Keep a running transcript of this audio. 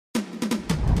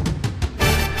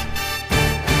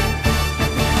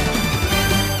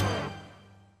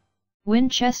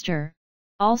Winchester,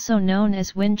 also known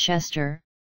as Winchester,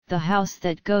 The House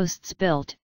That Ghosts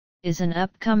Built, is an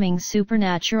upcoming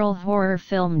supernatural horror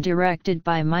film directed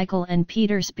by Michael and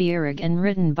Peter Spierig and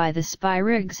written by the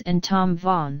Spierigs and Tom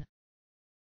Vaughn.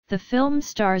 The film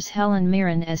stars Helen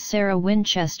Mirren as Sarah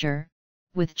Winchester,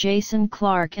 with Jason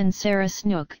Clarke and Sarah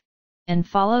Snook, and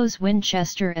follows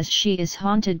Winchester as she is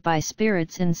haunted by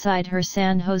spirits inside her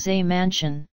San Jose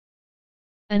mansion.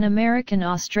 An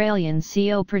American-Australian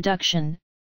co-production,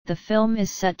 the film is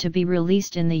set to be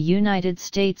released in the United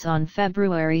States on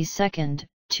February 2,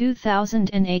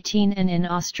 2018 and in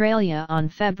Australia on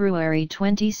February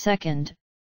 22,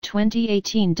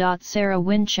 2018. Sarah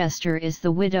Winchester is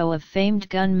the widow of famed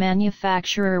gun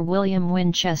manufacturer William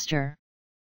Winchester.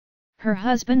 Her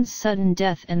husband's sudden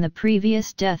death and the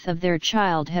previous death of their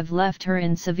child have left her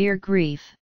in severe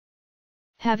grief.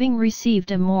 Having received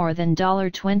a more than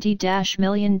 $20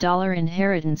 million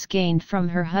inheritance gained from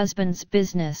her husband's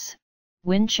business,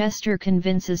 Winchester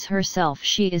convinces herself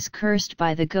she is cursed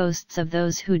by the ghosts of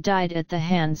those who died at the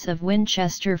hands of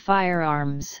Winchester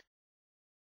Firearms.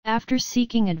 After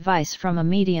seeking advice from a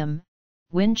medium,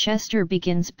 Winchester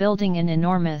begins building an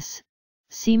enormous,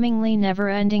 seemingly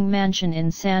never-ending mansion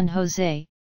in San Jose,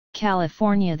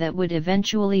 California that would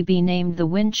eventually be named the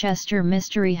Winchester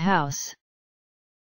Mystery House.